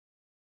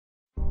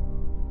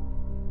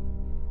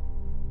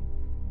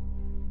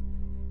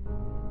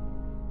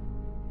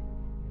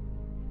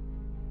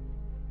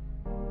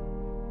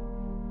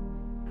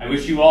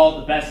wish you all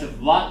the best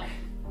of luck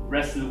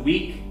rest of the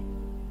week,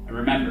 and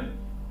remember,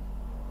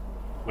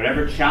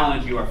 whatever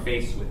challenge you are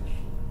faced with,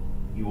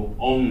 you will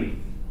only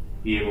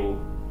be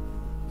able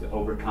to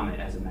overcome it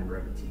as a member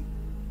of a team.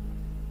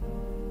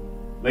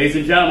 Ladies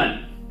and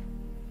gentlemen,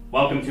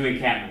 welcome to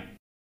encampment.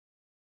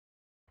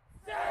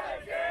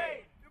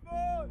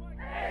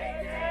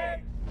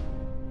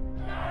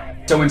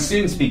 So when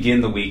students begin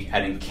the week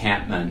at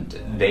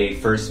encampment, they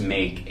first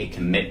make a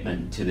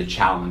commitment to the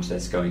challenge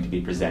that's going to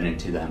be presented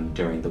to them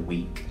during the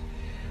week.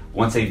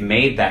 Once they've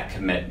made that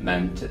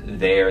commitment,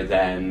 they are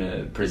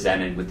then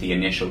presented with the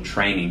initial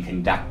training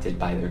conducted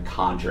by their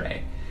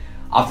cadre.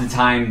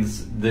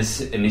 Oftentimes, this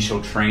initial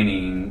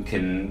training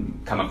can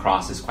come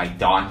across as quite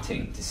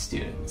daunting to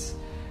students.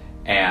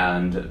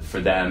 And for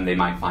them, they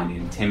might find it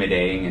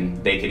intimidating,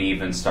 and they could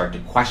even start to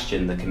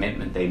question the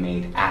commitment they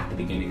made at the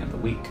beginning of the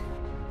week.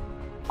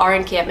 Our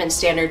encampment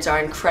standards are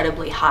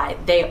incredibly high.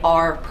 They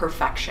are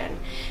perfection.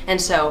 And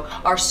so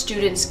our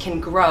students can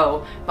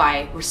grow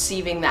by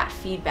receiving that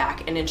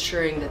feedback and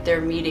ensuring that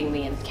they're meeting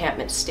the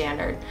encampment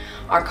standard.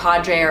 Our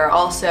cadre are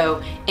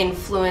also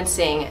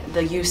influencing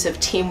the use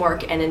of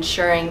teamwork and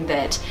ensuring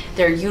that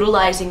they're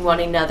utilizing one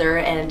another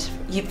and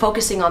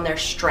focusing on their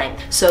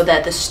strength so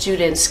that the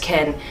students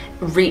can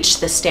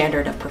reach the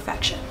standard of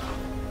perfection.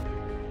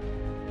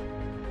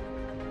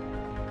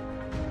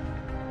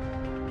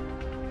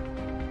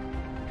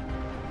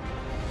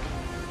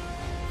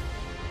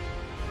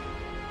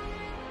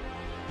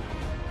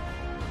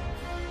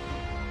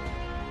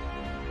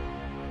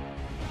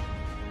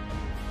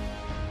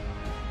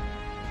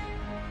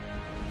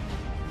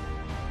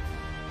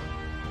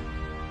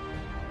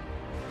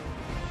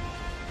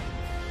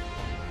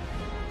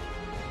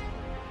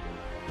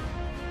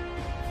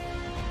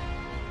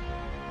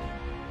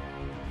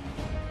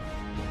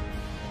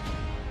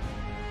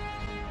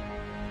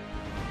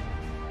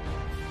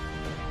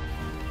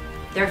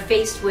 They're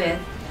faced with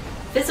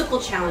physical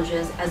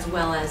challenges as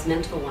well as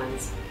mental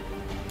ones,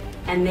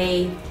 and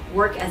they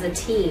work as a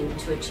team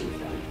to achieve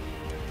them.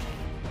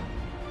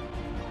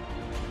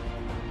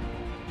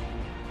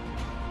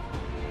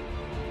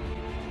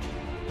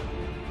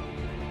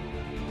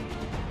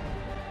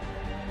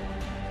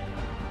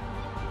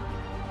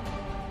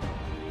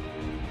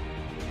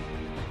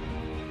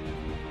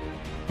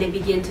 They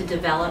begin to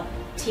develop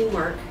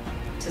teamwork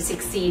to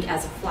succeed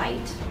as a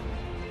flight.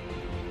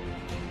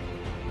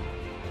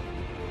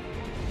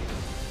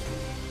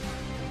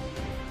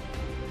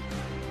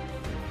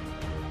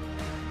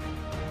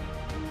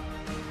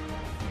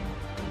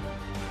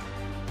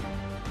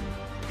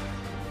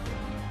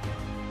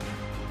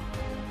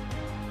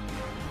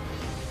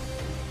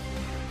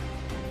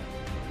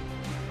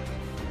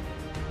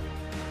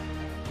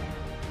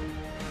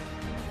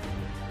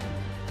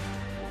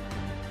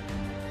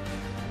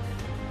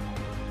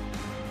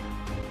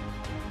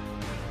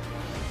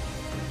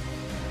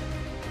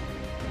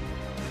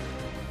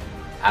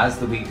 As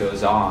the week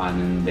goes on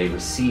and they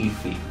receive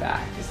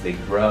feedback, as they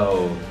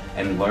grow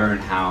and learn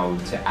how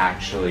to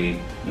actually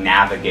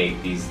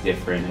navigate these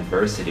different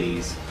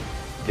adversities,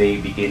 they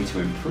begin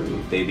to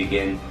improve. They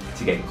begin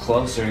to get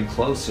closer and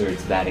closer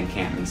to that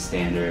encampment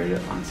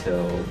standard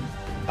until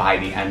by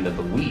the end of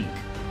the week,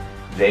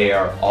 they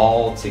are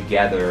all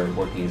together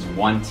working as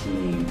one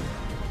team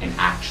and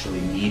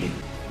actually meeting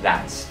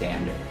that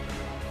standard.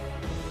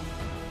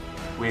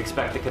 We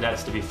expect the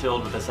cadets to be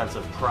filled with a sense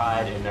of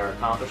pride in their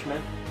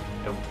accomplishment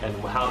and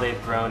how they've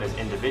grown as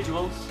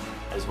individuals,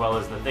 as well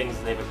as the things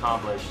they've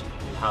accomplished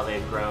and how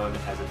they've grown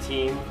as a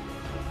team.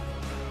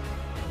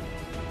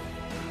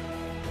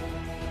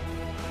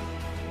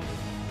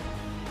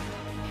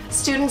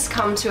 Students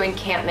come to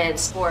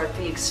encampments for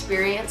the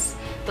experience,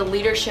 the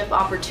leadership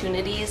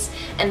opportunities,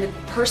 and the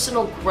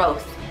personal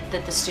growth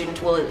that the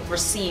student will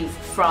receive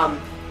from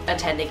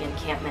attending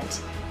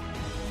encampment.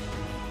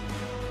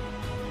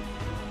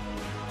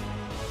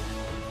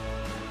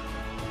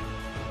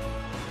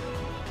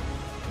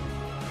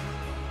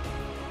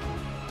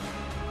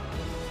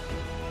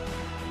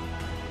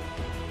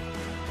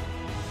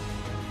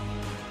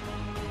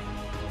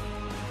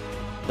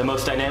 The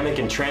most dynamic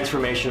and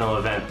transformational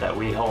event that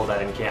we hold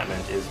at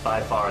encampment is by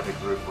far the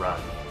group run.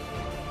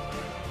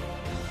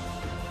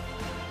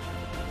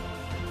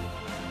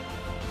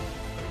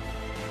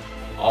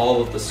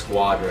 All of the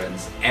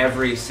squadrons,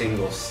 every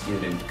single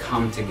student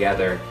come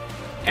together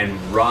and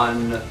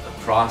run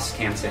across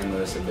Camp San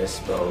Luis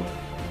Obispo,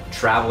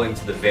 traveling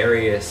to the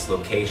various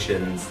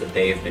locations that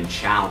they have been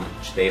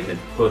challenged, they have been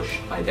pushed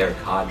by their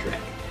cadre.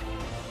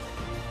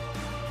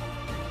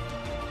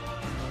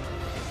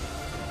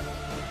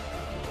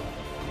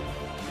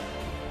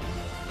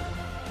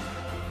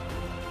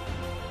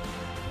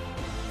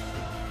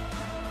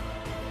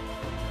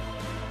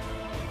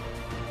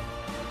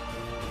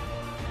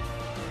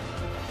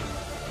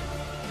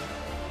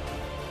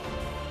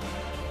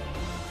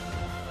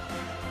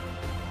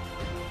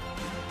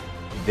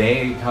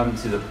 They come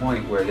to the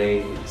point where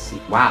they see,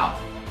 wow,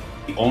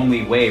 the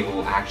only way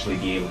we'll actually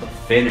be able to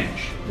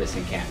finish this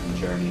encampment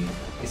journey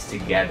is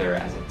together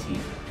as a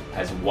team,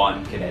 as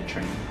one cadet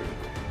training group.